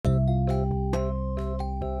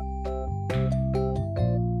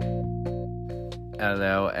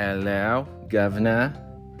Hello, Governor.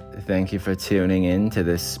 Thank you for tuning in to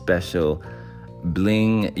this special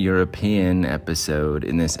Bling European episode.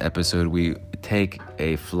 In this episode, we take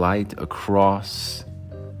a flight across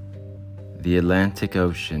the Atlantic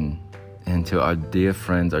Ocean and to our dear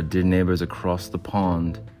friends, our dear neighbors across the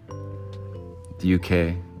pond, the UK,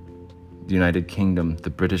 the United Kingdom,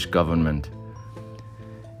 the British government.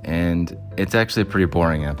 And it's actually a pretty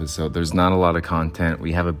boring episode. There's not a lot of content.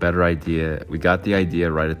 We have a better idea. We got the idea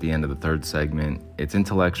right at the end of the third segment. It's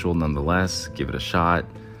intellectual nonetheless. Give it a shot.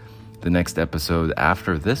 The next episode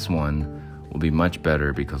after this one will be much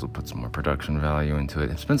better because we'll put some more production value into it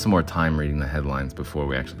and spend some more time reading the headlines before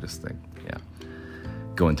we actually just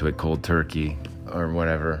go into it cold turkey or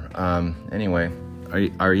whatever. Anyway,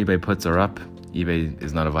 our eBay puts are up. eBay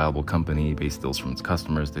is not a viable company. eBay steals from its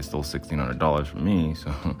customers. They stole $1,600 from me, so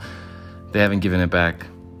they haven't given it back.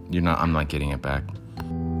 I'm not getting it back.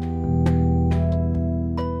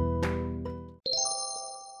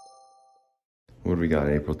 What do we got?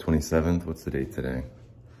 April 27th? What's the date today?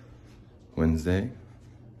 Wednesday?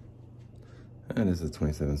 It is the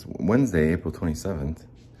 27th. Wednesday, April 27th.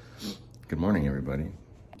 Good morning, everybody.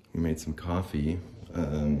 We made some coffee.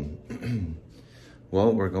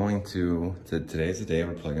 Well, we're going to today's the day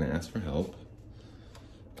we're probably going to ask for help.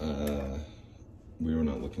 We're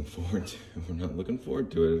not looking forward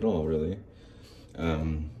to it at all, really.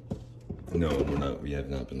 No, we're not. We have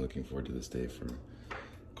not been looking forward to this day for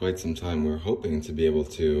quite some time. We're hoping to be able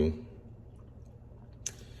to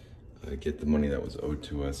get the money that was owed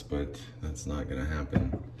to us, but that's not going to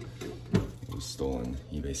happen. It was stolen.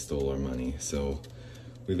 eBay stole our money, so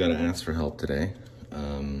we've got to ask for help today.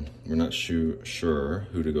 We're not sure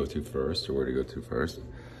who to go to first or where to go to first,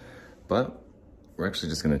 but we're actually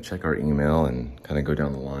just going to check our email and kind of go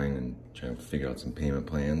down the line and try and figure out some payment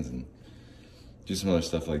plans and do some other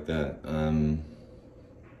stuff like that.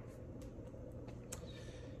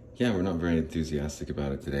 Yeah, we're not very enthusiastic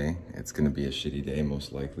about it today. It's going to be a shitty day,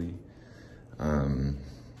 most likely.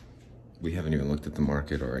 We haven't even looked at the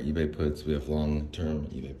market or our eBay puts. We have long-term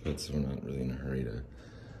eBay puts, so we're not really in a hurry to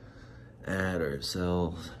add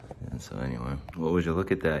ourselves. And so anyway, what would you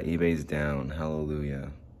look at that? eBay's down.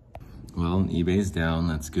 Hallelujah. Well, eBay's down.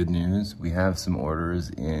 That's good news. We have some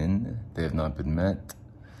orders in. They have not been met.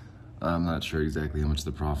 I'm not sure exactly how much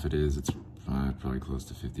the profit is. It's probably close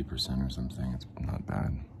to 50% or something. It's not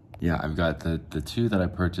bad. Yeah, I've got the two that I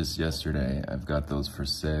purchased yesterday. I've got those for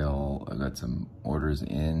sale. I've got some orders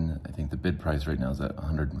in. I think the bid price right now is at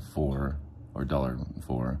 $104 or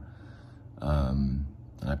 $104.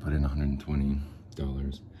 And I put in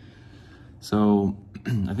 $120. So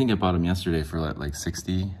I think I bought them yesterday for like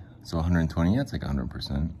 60. So 120, yeah, it's like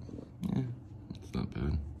 100%. Yeah, it's not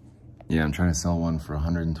bad. Yeah, I'm trying to sell one for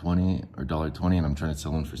 $120 or $1.20, and I'm trying to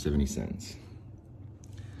sell one for 70 cents.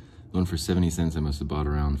 The one for 70 cents, I must have bought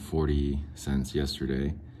around 40 cents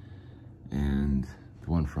yesterday. And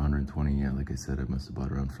the one for 120, yeah, like I said, I must have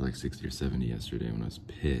bought around for like 60 or 70 yesterday when I was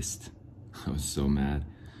pissed. I was so mad.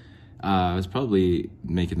 I was probably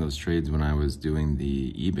making those trades when I was doing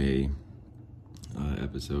the eBay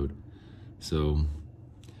episode. So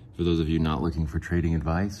for those of you not looking for trading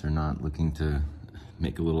advice or not looking to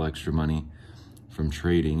make a little extra money from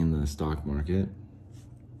trading in the stock market,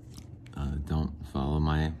 don't follow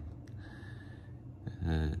my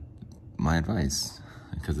advice,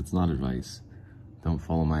 because it's not advice. Don't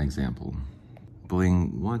follow my example.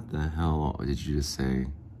 Bling, what the hell did you just say?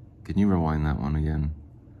 Can you rewind that one again?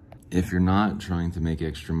 If you're not trying to make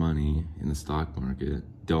extra money in the stock market,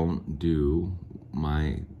 don't do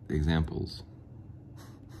my examples.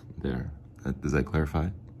 There. Does that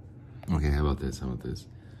clarify? Okay, how about this?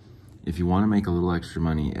 If you want to make a little extra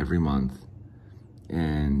money every month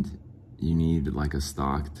and you need like a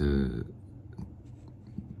stock to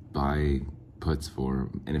buy puts for,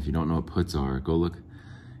 and if you don't know what puts are, go look.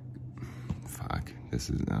 Fuck, this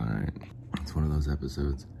is all right. It's one of those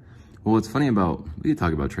episodes. Well, what's funny about, we could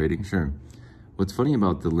talk about trading, sure. What's funny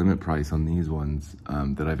about the limit price on these ones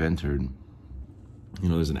that I've entered, you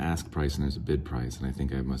know, there's an ask price and there's a bid price, and I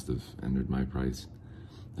think I must have entered my price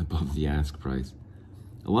above the ask price.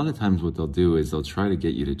 A lot of times what they'll do is they'll try to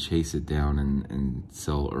get you to chase it down and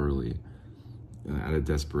sell early out of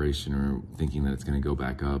desperation or thinking that it's going to go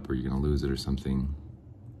back up or you're going to lose it or something.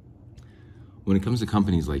 When it comes to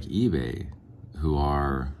companies like eBay, who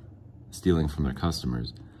are stealing from their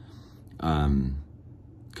customers,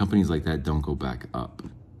 companies like that don't go back up.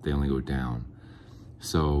 They only go down.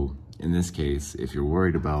 So in this case, if you're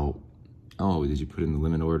worried about, oh, did you put in the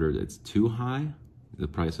limit order that's too high? The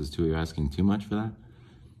price is too, you're asking too much for that?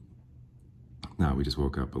 No, we just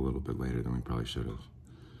woke up a little bit later than we probably should have.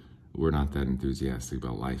 we're not that enthusiastic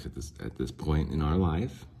about life at this point in our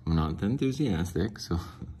life. We're not that enthusiastic, so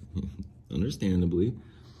understandably.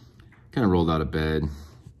 Kind of rolled out of bed,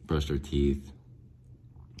 brushed our teeth,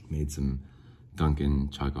 made some Dunkin'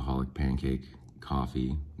 Chocoholic pancake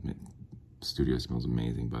coffee. Studio smells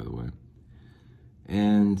amazing, by the way.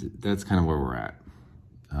 And that's kind of where we're at.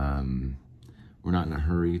 We're not in a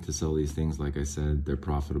hurry to sell these things. Like I said, they're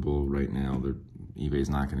profitable right now. eBay's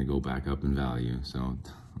not going to go back up in value, so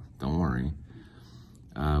don't worry.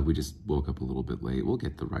 We just woke up a little bit late. We'll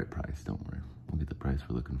get the right price, don't worry. We'll get the price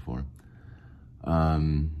we're looking for.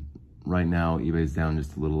 Right now, eBay's down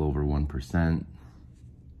just a little over 1%.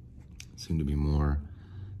 Soon to be more.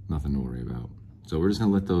 Nothing to worry about. So we're just going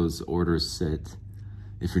to let those orders sit.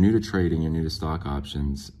 If you're new to trading, you're new to stock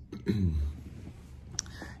options,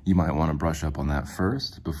 you might want to brush up on that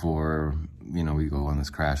first before, we go on this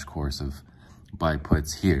crash course of buy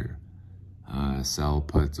puts here, sell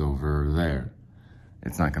puts over there.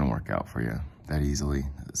 It's not going to work out for you that easily.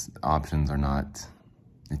 Options are not,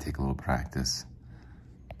 they take a little practice.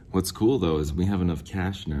 What's cool though is we have enough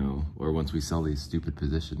cash now, or once we sell these stupid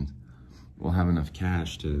positions, we'll have enough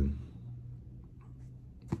cash to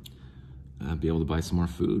be able to buy some more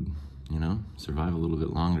food, survive a little bit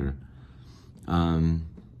longer.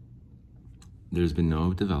 There's been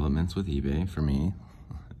no developments with eBay for me.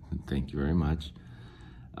 Thank you very much.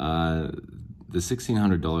 The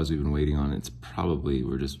 $1,600 we've been waiting on,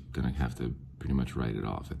 we're just gonna have to pretty much write it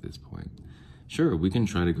off at this point. Sure, we can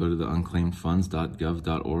try to go to the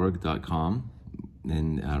unclaimedfunds.gov.org.com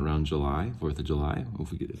in around July, 4th of July.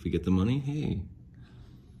 If we get the money,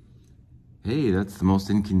 hey, that's the most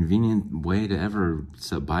inconvenient way to ever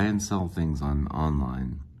buy and sell things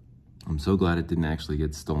online. I'm so glad it didn't actually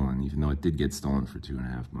get stolen, even though it did get stolen for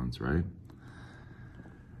 2.5 months, right?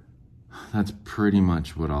 That's pretty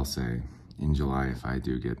much what I'll say in July if I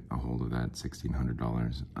do get a hold of that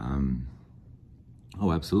 $1,600.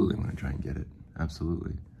 Oh, absolutely, I'm gonna try and get it.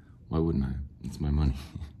 Absolutely. Why wouldn't I? It's my money.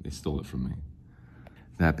 They stole it from me.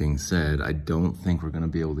 That being said, I don't think we're gonna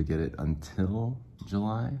be able to get it until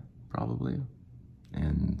July, probably.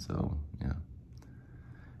 And so, yeah.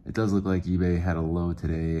 It does look like eBay had a low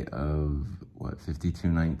today of, what,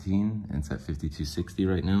 52.19, and it's at 52.60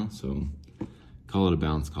 right now. So call it a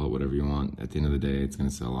bounce, call it whatever you want. At the end of the day, it's gonna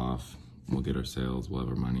sell off. We'll get our sales, we'll have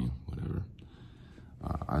our money, whatever.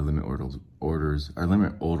 I limit orders. I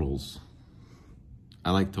limit totals. I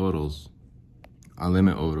like totals. I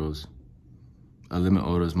limit orders. I limit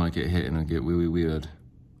orders might get hit and it'll get really weird.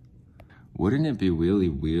 Wouldn't it be really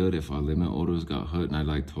weird if our limit orders got hurt and I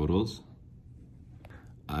like totals?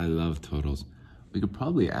 I love totals. We could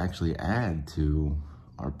probably actually add to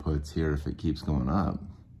our puts here if it keeps going up.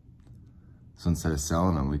 So instead of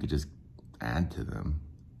selling them, we could just add to them.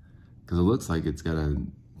 Because it looks like it's got a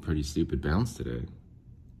pretty stupid bounce today.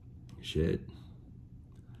 Shit.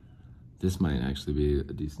 This might actually be a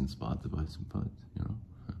decent spot to buy some puts,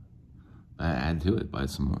 Add to it, buy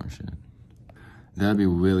some more shit. That'd be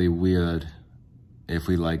really weird if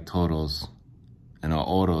we like totals and our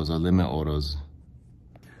autos, our limit autos.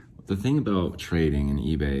 The thing about trading in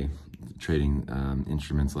eBay, trading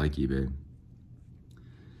instruments like eBay,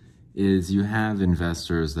 is you have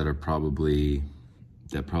investors that probably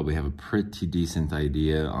have a pretty decent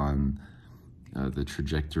idea on the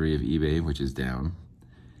trajectory of eBay, which is down,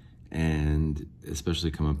 and especially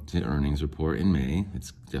come up to earnings report in May,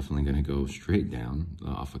 it's definitely going to go straight down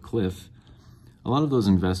off a cliff. A lot of those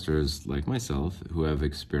investors, like myself, who have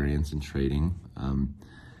experience in trading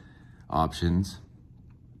options,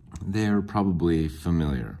 they're probably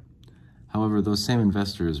familiar. However, those same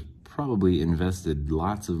investors probably invested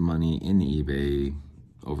lots of money in eBay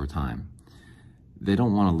over time. They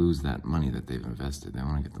don't want to lose that money that they've invested. They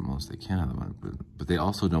want to get the most they can out of the money, but they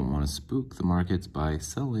also don't want to spook the markets by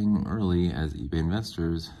selling early as eBay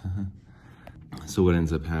investors. So what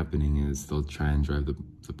ends up happening is they'll try and drive the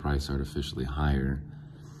price artificially higher,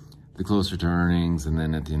 the closer to earnings, and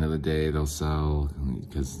then at the end of the day, they'll sell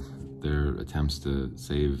because their attempts to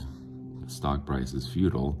save the stock price is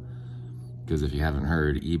futile. Because if you haven't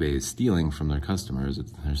heard, eBay is stealing from their customers.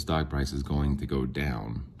 Their stock price is going to go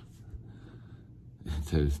down.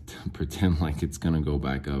 To pretend like it's gonna go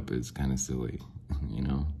back up is kind of silly,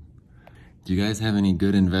 Do you guys have any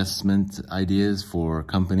good investment ideas for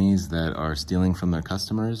companies that are stealing from their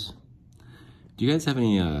customers? Do you guys have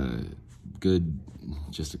any good,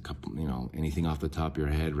 just a couple, anything off the top of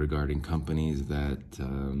your head regarding companies that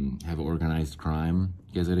have organized crime?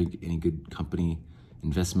 You guys have any good company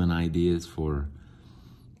investment ideas for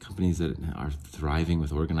companies that are thriving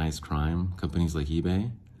with organized crime? Companies like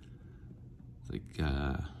eBay? Like,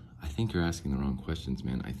 I think you're asking the wrong questions,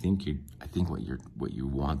 man. I think what you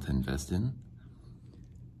want to invest in,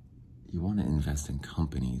 you want to invest in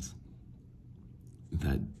companies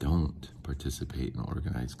that don't participate in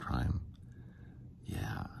organized crime.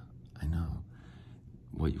 Yeah, I know.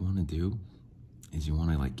 What you want to do is you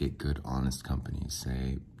want to like get good, honest companies,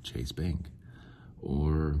 say Chase Bank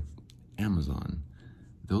or Amazon.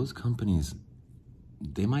 Those companies,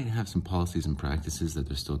 they might have some policies and practices that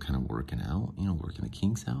they're still kind of working out, you know, working the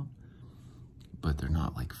kinks out, but they're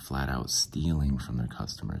not like flat out stealing from their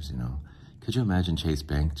customers, you know? Could you imagine Chase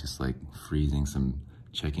Bank just like freezing some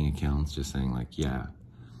checking accounts, just saying like, yeah,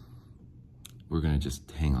 we're gonna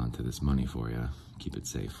just hang on to this money for you, keep it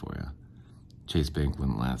safe for you. Chase Bank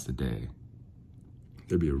wouldn't last a day.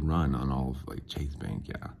 There'd be a run on all of like Chase Bank,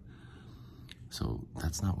 yeah. So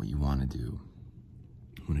that's not what you wanna do.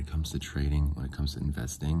 When it comes to trading, when it comes to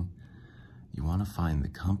investing, you wanna find the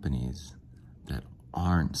companies that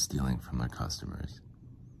aren't stealing from their customers,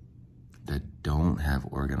 that don't have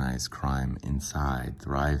organized crime inside,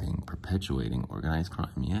 thriving, perpetuating organized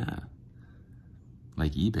crime, yeah.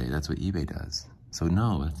 Like eBay, that's what eBay does. So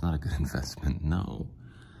no, that's not a good investment, no.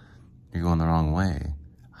 You're going the wrong way.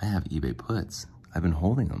 I have eBay puts. I've been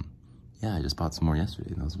holding them. Yeah, I just bought some more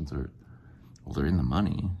yesterday. Those ones are, well, they're in the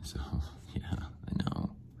money, so yeah, I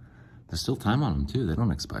know. There's still time on them too. They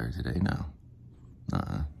don't expire today, no.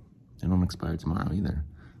 They don't expire tomorrow either.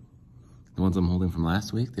 The ones I'm holding from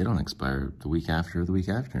last week, they don't expire the week after or the week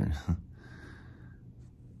after.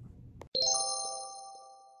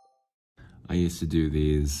 I used to do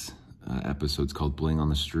these episodes called Bling on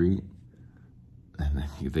the Street. And I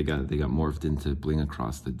think they got morphed into Bling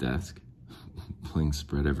Across the Desk. Bling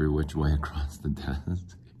spread every which way across the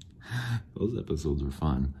desk. Those episodes were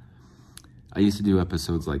fun. I used to do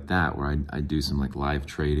episodes like that where I'd do some like live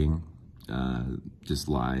trading, just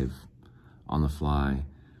live on the fly.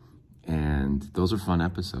 And those are fun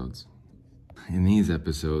episodes. And these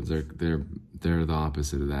episodes they're the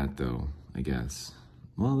opposite of that though, I guess.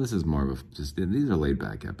 Well, this is more of these are laid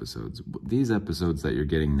back episodes. These episodes that you're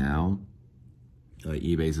getting now,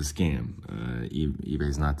 eBay's a scam.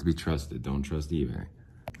 eBay's not to be trusted. Don't trust eBay.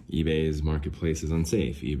 eBay's marketplace is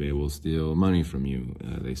unsafe. eBay will steal money from you.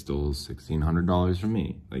 They stole $1,600 from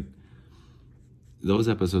me. Like, those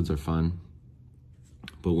episodes are fun.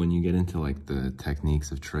 But when you get into like the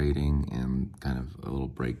techniques of trading and kind of a little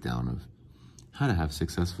breakdown of how to have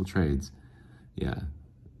successful trades, yeah,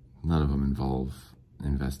 none of them involve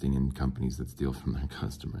investing in companies that steal from their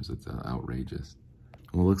customers. It's outrageous.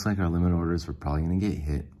 Well, it looks like our limit orders are probably gonna get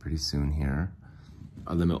hit pretty soon here.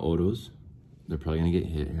 Our limit orders, they're probably gonna get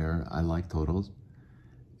hit here. I like totals.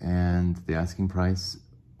 And the asking price,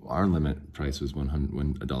 our limit price was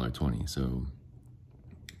 $1.20. So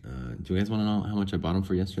do you guys wanna know how much I bought them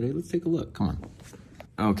for yesterday? Let's take a look, come on.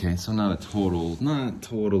 Okay, so not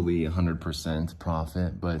totally 100%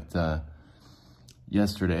 profit, but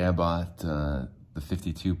yesterday I bought the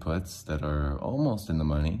 52 puts that are almost in the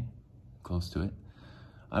money, close to it.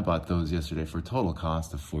 I bought those yesterday for a total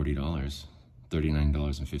cost of $40,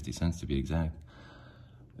 $39.50 to be exact.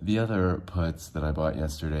 The other puts that I bought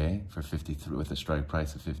yesterday for 53 with a strike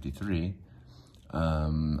price of 53,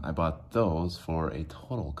 I bought those for a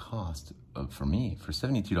total cost of, for me, for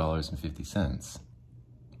 $72.50.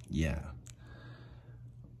 Yeah.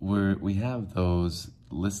 We have those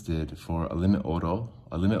listed for a limit oro.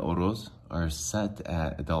 Our limit oros are set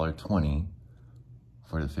at $1.20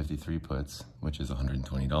 for the 53 puts, which is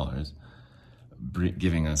 $120,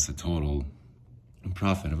 giving us a total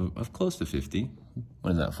profit of close to 50.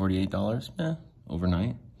 What is that, $48? Yeah,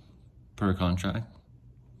 overnight per contract.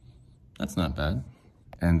 That's not bad.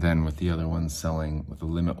 And then with the other ones selling with the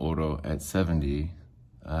limit oro at 70,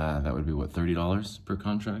 that would be what, $30 per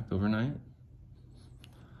contract overnight?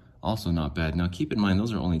 Also not bad. Now keep in mind,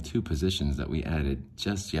 those are only 2 positions that we added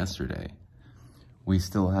just yesterday. We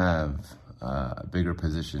still have a bigger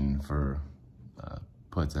position for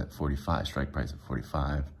puts at 45, strike price at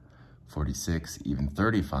 45, 46, even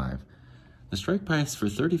 35. The strike price for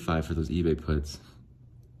 35 for those eBay puts,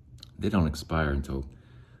 they don't expire until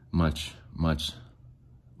much, much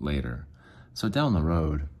later. So down the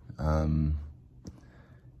road,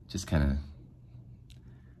 just kind of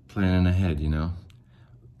planning ahead, you know?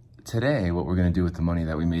 Today, what we're going to do with the money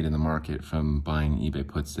that we made in the market from buying eBay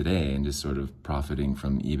puts today and just sort of profiting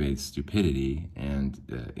from eBay's stupidity and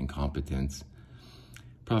incompetence,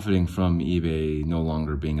 profiting from eBay no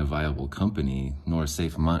longer being a viable company, nor a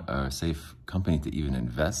safe company to even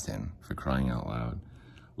invest in, for crying out loud,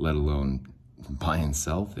 let alone buy and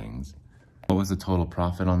sell things. What was the total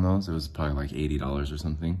profit on those? It was probably like $80 or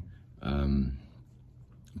something.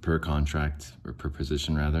 per contract, or per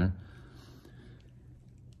position rather.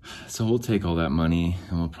 So we'll take all that money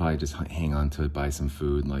and we'll probably just hang on to it, buy some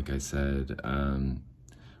food. Like I said,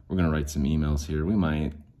 we're gonna write some emails here. We'll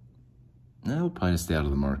probably just stay out of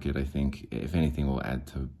the market. I think if anything, we'll add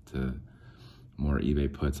to more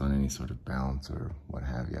eBay puts on any sort of bounce or what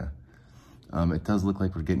have you. It does look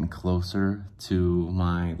like we're getting closer to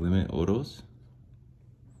my limit autos.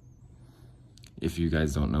 If you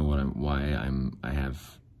guys don't know I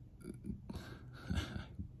have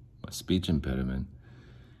a speech impediment.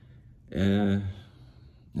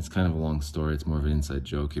 It's kind of a long story. It's more of an inside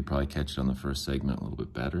joke. You'd probably catch it on the first segment a little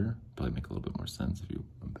bit better. Probably make a little bit more sense if you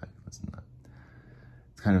went back and listened to that.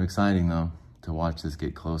 It's kind of exciting though, to watch this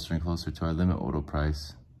get closer and closer to our limit auto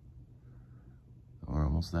price. We're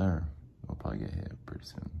almost there. We'll probably get hit pretty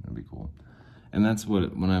soon. It'll be cool. And that's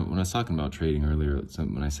what, when I was talking about trading earlier,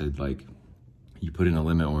 when I said like, you put in a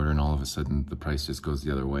limit order and all of a sudden the price just goes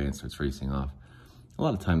the other way and starts racing off. A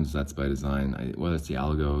lot of times that's by design, whether it's the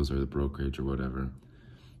algos or the brokerage or whatever.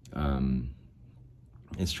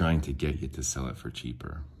 It's trying to get you to sell it for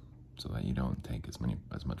cheaper so that you don't take as much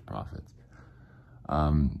profits.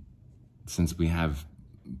 Since we have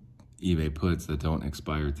eBay puts that don't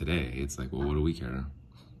expire today, it's like, well, what do we care?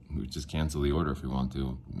 We just cancel the order if we want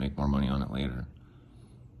to, make more money on it later.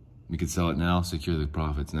 We could sell it now, secure the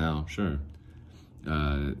profits now, sure.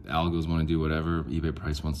 Algos want to do whatever, eBay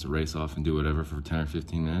price wants to race off and do whatever for 10 or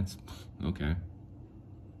 15 minutes, okay.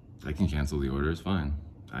 I can cancel the order, it's fine.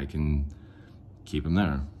 I can keep them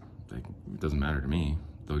there. It doesn't matter to me.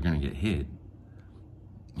 They're gonna get hit.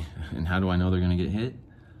 And how do I know they're gonna get hit?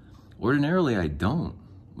 Ordinarily, I don't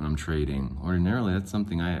when I'm trading. Ordinarily, that's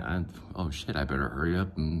something oh shit, I better hurry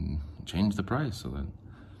up and change the price so that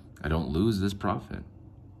I don't lose this profit.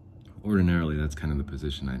 Ordinarily, that's kind of the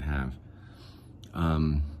position I'd have.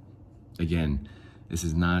 Again, this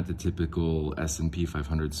is not the typical S&P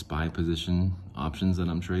 500 SPY position options that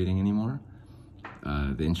I'm trading anymore.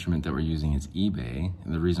 The instrument that we're using is eBay,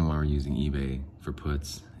 and the reason why we're using eBay for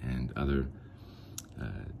puts and other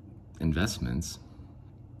investments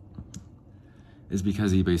is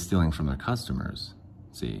because eBay's stealing from their customers,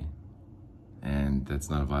 see? And that's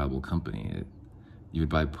not a viable company. You would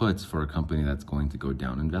buy puts for a company that's going to go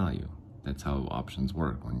down in value. That's how options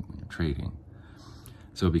work when you're trading.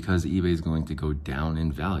 So because eBay is going to go down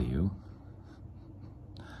in value,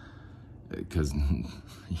 because,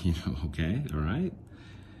 okay, all right,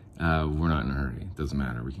 we're not in a hurry. It doesn't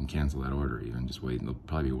matter. We can cancel that order even. Just wait. They'll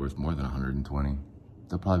probably be worth more than 120.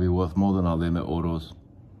 They'll probably be worth more than our limit orders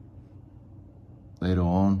later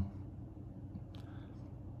on.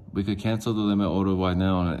 We could cancel the limit order right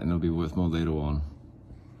now and it'll be worth more later on.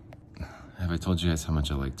 Have I told you guys how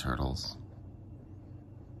much I like turtles?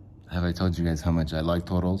 Have I told you guys how much I like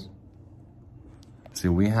turtles? See,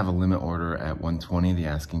 we have a limit order at 120. The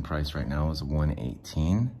asking price right now is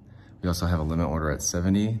 118. We also have a limit order at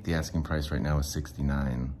 70. The asking price right now is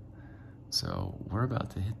 69. So we're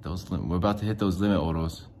about to hit those limit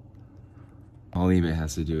orders. All eBay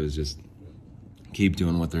has to do is just keep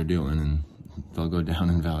doing what they're doing and they'll go down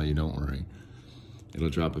in value, don't worry. It'll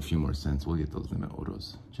drop a few more cents. We'll get those limit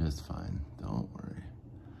orders just fine. Don't worry.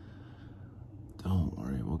 Don't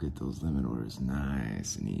worry, we'll get those limit orders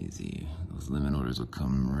nice and easy. Those limit orders will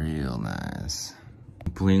come real nice.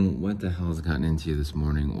 Bling, what the hell has gotten into you this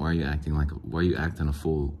morning? Why are you acting a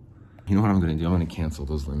fool? You know what I'm gonna do? I'm gonna cancel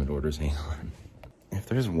those limit orders, hang on. If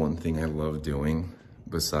there's one thing I love doing,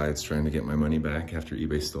 besides trying to get my money back after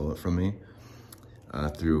eBay stole it from me,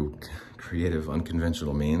 through creative,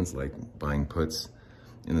 unconventional means, like buying puts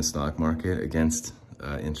in the stock market against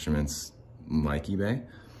instruments like eBay,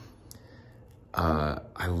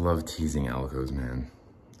 I love teasing algos, man.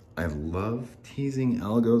 I love teasing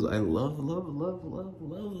algos. I love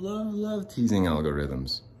teasing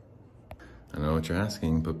algorithms. I know what you're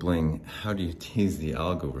asking, but Bling, how do you tease the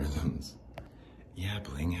algorithms? Yeah,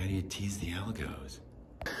 Bling, how do you tease the algos?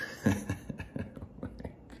 Oh my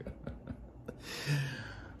God.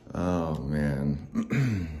 Oh man.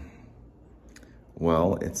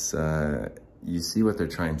 Well, it's, you see what they're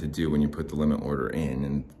trying to do when you put the limit order in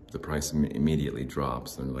and the price immediately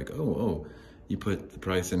drops. They're like, oh, you put the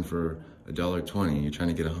price in for $1.20. You're trying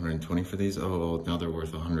to get 120 for these? Oh, now they're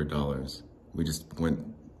worth $100. We just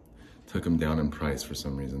took them down in price for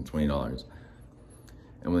some reason, $20.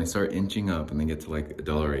 And when they start inching up and they get to like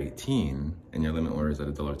 $1.18 and your limit order is at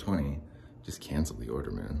 $1.20, just cancel the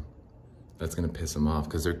order, man. That's gonna piss them off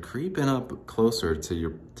because they're creeping up closer to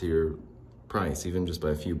your price, even just by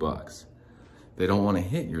a few bucks. They don't want to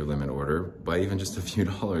hit your limit order by even just a few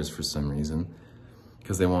dollars for some reason,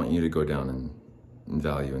 because they want you to go down in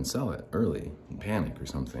value and sell it early and panic or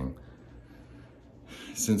something.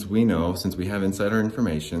 Since we have insider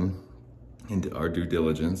information and our due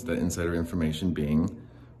diligence, that insider information being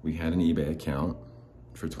we had an eBay account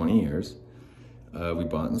for 20 years. We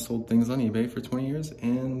bought and sold things on eBay for 20 years,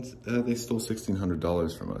 and they stole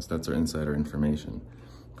 $1,600 from us. That's our insider information.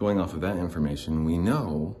 Going off of that information, we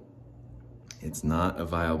know it's not a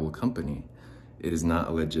viable company. It is not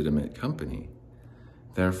a legitimate company.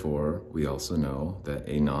 Therefore, we also know that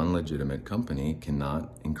a non-legitimate company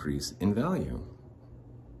cannot increase in value.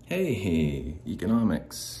 Hey,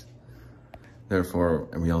 economics. Therefore,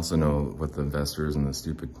 and we also know what the investors and the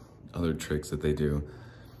stupid other tricks that they do,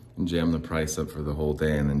 and jam the price up for the whole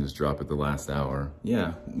day and then just drop it the last hour.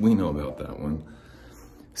 Yeah, we know about that one.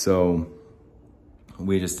 So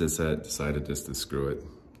we just decided just to screw it.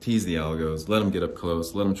 Tease the algos, let them get up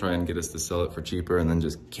close, let them try and get us to sell it for cheaper, and then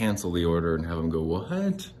just cancel the order and have them go,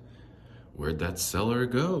 what? Where'd that seller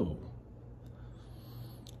go?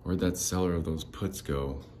 Where'd that seller of those puts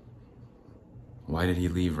go? Why did he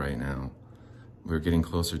leave right now? We're getting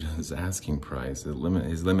closer to his asking price, his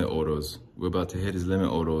limit orders. We're about to hit his limit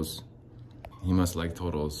orders. He must like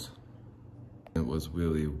totals. It was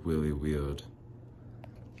really, really weird.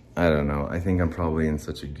 I don't know. I think I'm probably in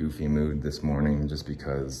such a goofy mood this morning just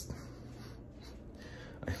because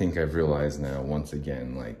I think I've realized now once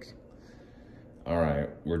again, like, all right,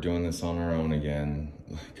 we're doing this on our own again.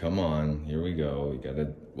 Come on, here we go.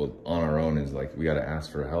 Well, on our own is like, we gotta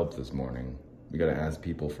ask for help this morning. We gotta ask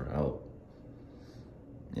people for help.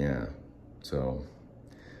 Yeah, so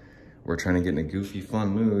we're trying to get in a goofy, fun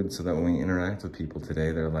mood so that when we interact with people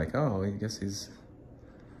today, they're like, oh, I guess he's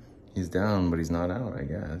down, but he's not out, I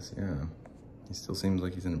guess. Yeah, he still seems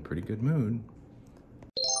like he's in a pretty good mood.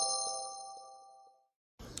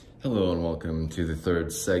 Hello and welcome to the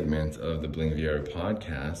third segment of the Bling Vieira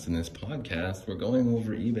podcast. In this podcast, we're going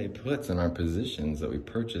over eBay puts and our positions that we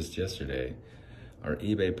purchased yesterday. Our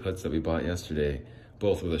eBay puts that we bought yesterday,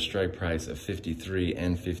 both with a strike price of 53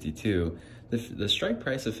 and 52. The strike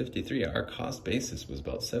price of 53, our cost basis was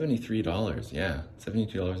about $73. Yeah,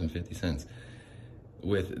 $72.50.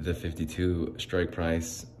 With the 52 strike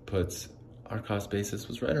price puts, our cost basis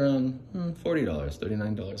was right around $40,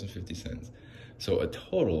 $39.50. So a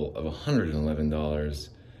total of $111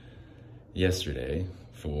 yesterday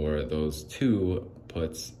for those two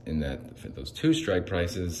puts in those two strike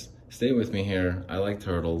prices. Stay with me here. I like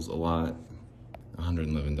turtles a lot.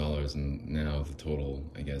 $111, and now the total,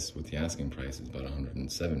 I guess, with the asking price is about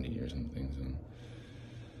 $170 or something.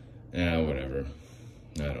 So, yeah, whatever.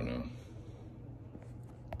 I don't know.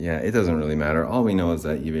 Yeah, it doesn't really matter. All we know is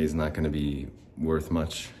that eBay is not going to be worth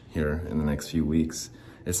much here in the next few weeks.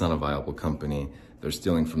 It's not a viable company. They're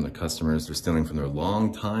stealing from their customers. They're stealing from their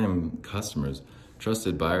long-time customers,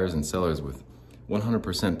 trusted buyers and sellers with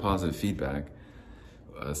 100% positive feedback.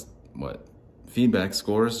 Feedback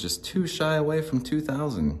scores just too shy away from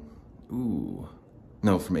 2,000. Ooh,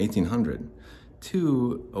 no, from 1,800.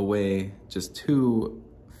 Just two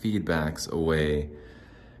feedbacks away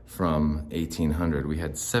from 1,800. We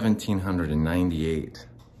had 1,798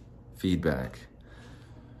 feedback.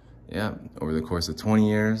 Yeah, over the course of 20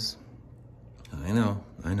 years. I know.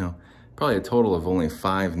 Probably a total of only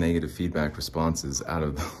 5 negative feedback responses out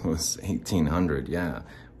of those 1,800, yeah.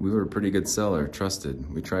 We were a pretty good seller,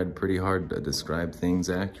 trusted. We tried pretty hard to describe things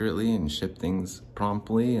accurately and ship things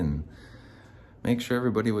promptly and make sure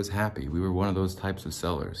everybody was happy. We were one of those types of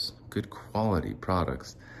sellers. Good quality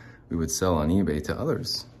products we would sell on eBay to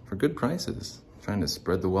others for good prices, trying to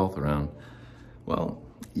spread the wealth around. Well,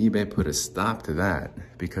 eBay put a stop to that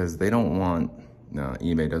because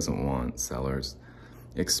eBay doesn't want sellers,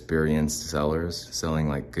 experienced sellers selling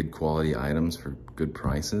like good quality items for good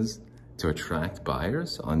prices to attract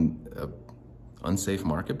buyers on an unsafe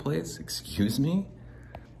marketplace. Excuse me?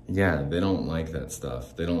 Yeah, they don't like that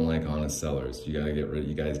stuff. They don't like honest sellers. You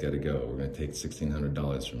guys gotta go. We're gonna take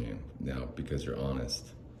 $1,600 from you now because you're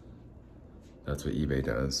honest. That's what eBay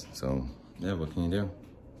does. So yeah, what can you do?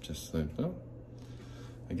 Just like, oh,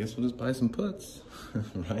 I guess we'll just buy some puts,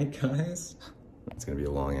 right guys? It's gonna be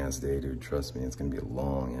a long ass day, dude. Trust me, it's gonna be a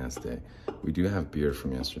long ass day. We do have beer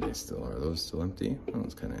from yesterday still. Are those still empty? Oh,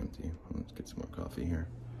 it's kind of empty. Let's get some more coffee here.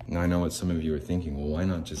 Now I know what some of you are thinking. Well, why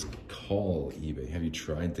not just call eBay? Have you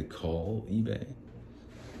tried to call eBay?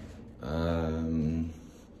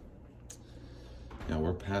 Yeah,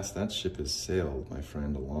 we're past that. Ship has sailed, my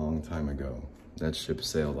friend, a long time ago. That ship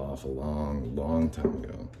sailed off a long, long time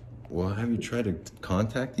ago. Well, have you tried to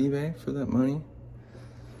contact eBay for that money?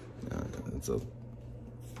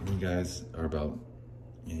 You guys are about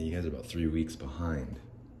 3 weeks behind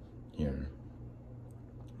here.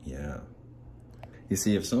 Yeah. You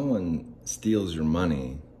see, if someone steals your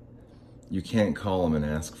money, you can't call them and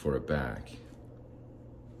ask for it back.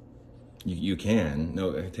 You can,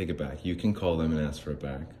 no, I take it back. You can call them and ask for it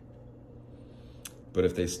back. But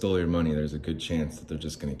if they stole your money, there's a good chance that they're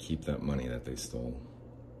just gonna keep that money that they stole.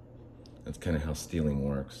 That's kind of how stealing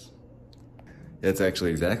works. That's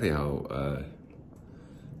actually exactly how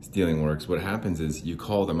stealing works. What happens is you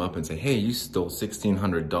call them up and say, hey, you stole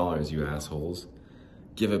 $1,600, you assholes.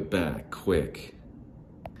 Give it back, quick.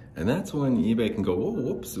 And that's when eBay can go, whoa,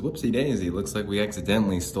 whoops, whoopsie daisy. Looks like we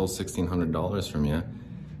accidentally stole $1,600 from you.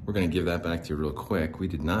 We're gonna give that back to you real quick. We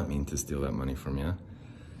did not mean to steal that money from you.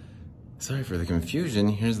 Sorry for the confusion.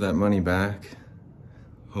 Here's that money back.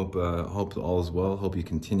 Hope all is well. Hope you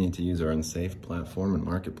continue to use our Unsafe platform and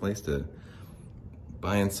marketplace to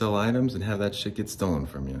buy and sell items and have that shit get stolen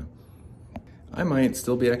from you. I might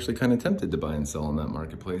still be actually kind of tempted to buy and sell on that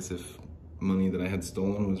marketplace if money that I had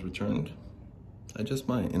stolen was returned. I just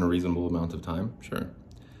might, in a reasonable amount of time, sure.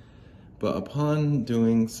 But upon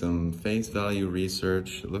doing some face value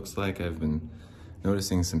research, it looks like I've been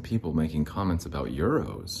noticing some people making comments about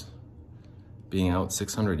euros, being out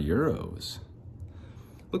 600 euros.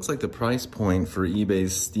 Looks like the price point for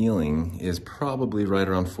eBay's stealing is probably right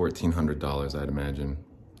around $1,400, I'd imagine.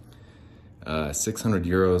 600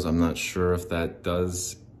 euros, I'm not sure if that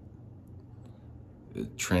does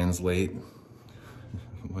translate,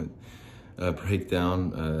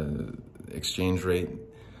 breakdown, exchange rate.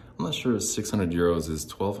 I'm not sure if 600 euros is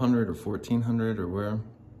 1,200 or 1,400 or where.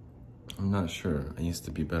 I'm not sure. I used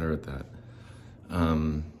to be better at that.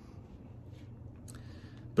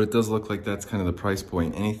 But it does look like that's kind of the price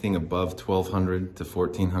point. Anything above 1,200 to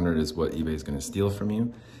 1,400 is what eBay is going to steal from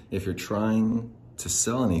you. If you're trying to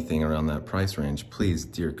sell anything around that price range, please,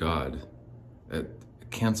 dear God,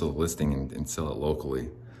 cancel the listing and sell it locally,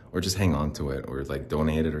 or just hang on to it, or like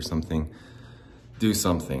donate it or something. Do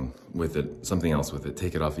something with it, something else with it.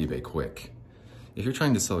 Take it off eBay quick. If you're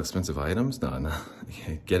trying to sell expensive items, no,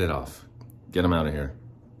 get it off. Get them out of here,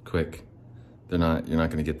 quick. You're not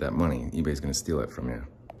gonna get that money. eBay's gonna steal it from you.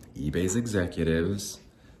 eBay's executives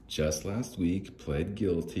just last week pled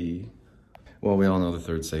guilty. Well, we all know the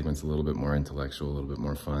third segment's a little bit more intellectual, a little bit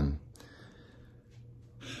more fun.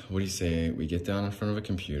 What do you say we get down in front of a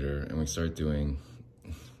computer and we start doing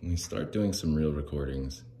some real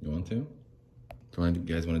recordings? You want to? You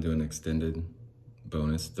guys want to do an extended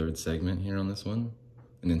bonus third segment here on this one?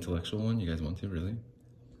 An intellectual one? You guys want to, really?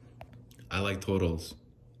 I like totals.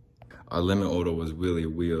 Our limit order was really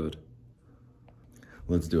weird.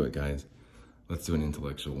 Let's do it, guys. Let's do an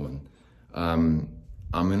intellectual one. I'm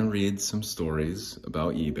gonna read some stories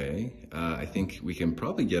about eBay. I think we can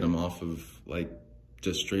probably get them off of, like,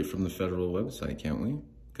 just straight from the federal website, can't we?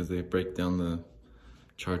 Because they break down the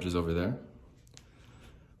charges over there.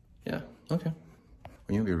 Yeah, okay.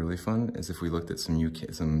 What would be really fun is if we looked at some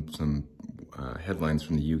headlines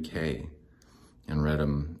from the UK and read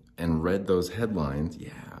them, and read those headlines,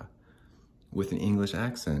 yeah, with an English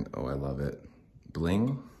accent. Oh, I love it.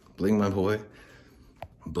 Bling, bling, my boy.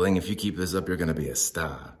 Bling, if you keep this up, you're gonna be a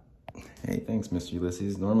star. Hey, thanks, Mr.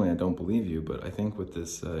 Ulysses. Normally I don't believe you, but I think with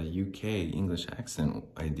this UK English accent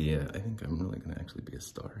idea, I think I'm really gonna actually be a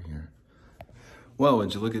star here. Well,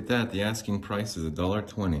 would you look at that? The asking price is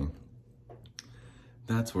 $1.20.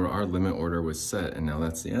 That's where our limit order was set, and now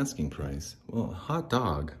that's the asking price. Well, hot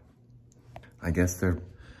dog. I guess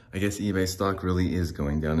eBay stock really is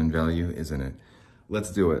going down in value, isn't it?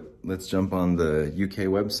 Let's do it. Let's jump on the UK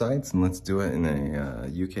websites and let's do it in a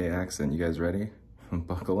UK accent. You guys ready?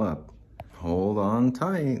 Buckle up. Hold on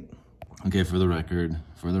tight. Okay, for the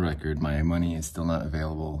record, my money is still not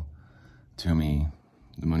available to me.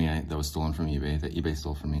 The money that was stolen from eBay, that eBay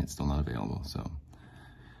stole from me, it's still not available, so.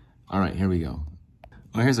 All right, here we go.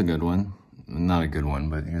 Well, here's a good one. Not a good one,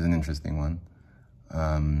 but here's an interesting one.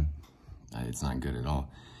 It's not good at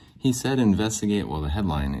all. He said investigate, well, the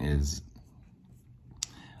headline is,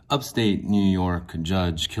 upstate New York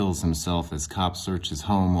judge kills himself as cop searches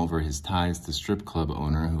home over his ties to strip club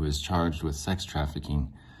owner who is charged with sex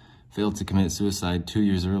trafficking. Failed to commit suicide 2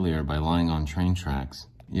 years earlier by lying on train tracks.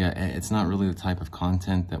 Yeah, it's not really the type of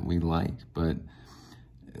content that we like, but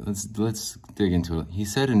let's dig into it. He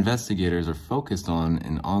said investigators are focused on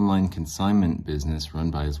an online consignment business run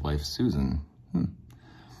by his wife, Susan.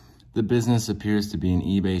 The business appears to be an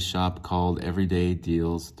eBay shop called Everyday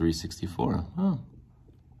Deals 364. Oh.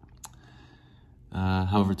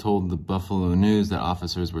 However, told the Buffalo News that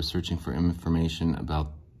officers were searching for information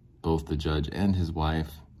about both the judge and his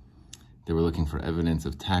wife. They were looking for evidence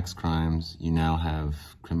of tax crimes. You now have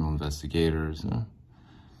criminal investigators.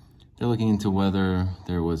 They're looking into whether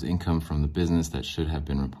there was income from the business that should have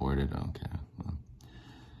been reported. Okay. Well,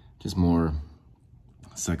 Just more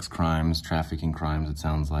sex crimes, trafficking crimes, it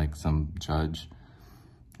sounds like. Some judge.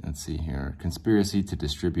 Let's see here. Conspiracy to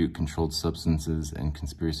distribute controlled substances and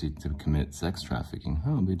conspiracy to commit sex trafficking.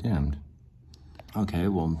 Oh, be damned. Okay,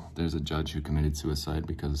 well, there's a judge who committed suicide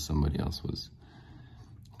because somebody else was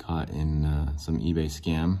caught in some eBay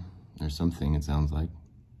scam or something, it sounds like.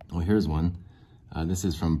 Well, here's one. This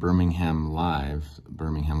is from Birmingham Live.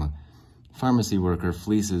 Pharmacy worker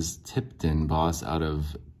fleeces Tipton boss out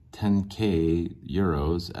of 10K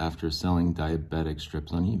euros after selling diabetic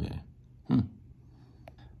strips on eBay.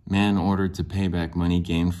 Man ordered to pay back money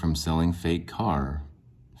gained from selling fake car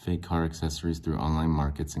accessories through online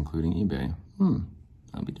markets, including eBay.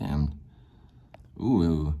 I'll be damned.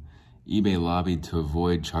 Ooh, eBay lobbied to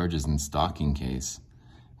avoid charges in stalking case.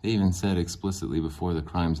 They even said explicitly before the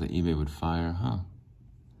crimes that eBay would fire,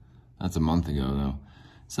 That's a month ago, though.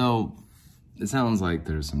 So, it sounds like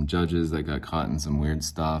there's some judges that got caught in some weird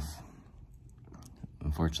stuff.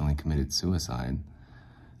 Unfortunately committed suicide.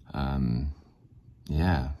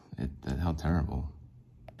 Yeah, how terrible.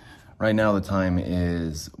 Right now the time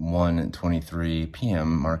is 1:23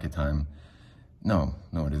 p.m. market time. No,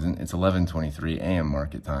 it isn't. It's 11:23 a.m.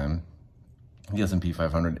 market time. The S&P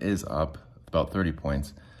 500 is up about 30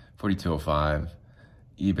 points, 42.05.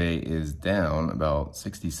 eBay is down about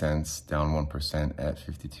 60 cents, down 1% at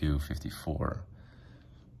 52.54.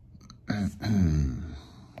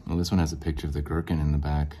 Well, this one has a picture of the gherkin in the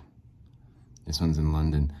back. This one's in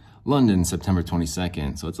London. London, September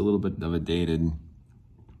 22nd, so it's a little bit of a dated...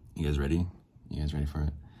 You guys ready? You guys ready for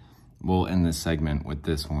it? We'll end this segment with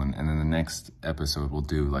this one, and then the next episode we'll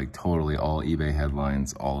do like totally all eBay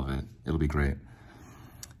headlines, all of it. It'll be great.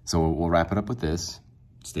 So we'll wrap it up with this.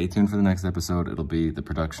 Stay tuned for the next episode. It'll be, the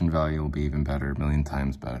production value will be even better, a million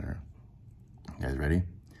times better. You guys ready?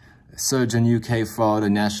 Surge in UK fraud, a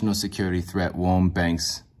national security threat, warned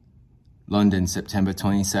banks. London, September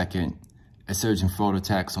 22nd. A surge in fraud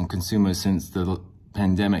attacks on consumers since the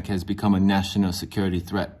pandemic has become a national security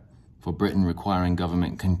threat for Britain, requiring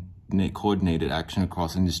government coordinated action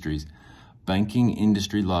across industries. Banking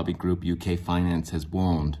industry lobby group UK Finance has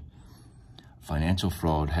warned financial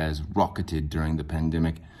fraud has rocketed during the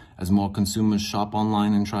pandemic as more consumers shop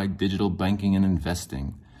online and try digital banking and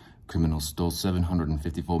investing. Criminals stole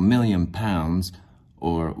 £754 million,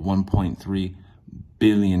 or $1.3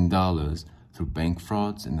 billion, through bank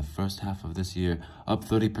frauds in the first half of this year, up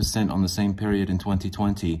 30% on the same period in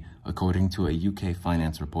 2020, according to a UK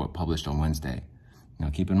finance report published on Wednesday. Now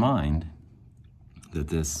keep in mind that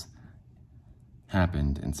this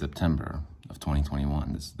happened in September of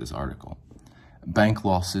 2021, this article. Bank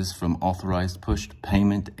losses from authorized pushed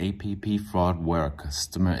payment APP fraud, where a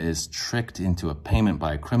customer is tricked into a payment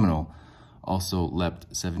by a criminal, also leapt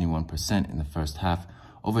 71% in the first half,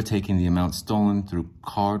 overtaking the amount stolen through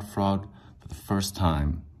card fraud for the first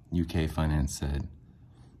time, UK Finance said.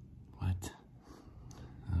 What?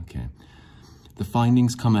 Okay. The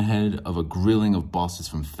findings come ahead of a grilling of bosses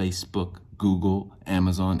from Facebook, Google,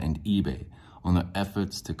 Amazon, and eBay on their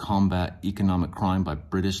efforts to combat economic crime by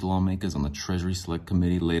British lawmakers on the Treasury Select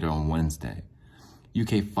Committee later on Wednesday.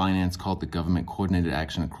 UK Finance called the government coordinated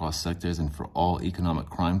action across sectors and for all economic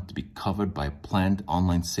crime to be covered by a planned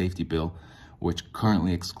online safety bill, which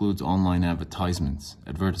currently excludes online adverts.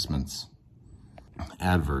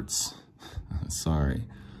 Sorry.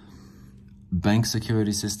 Bank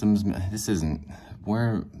security systems, this isn't,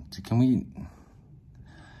 well,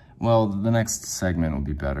 the next segment will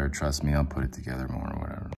be better. Trust me, I'll put it together more or whatever.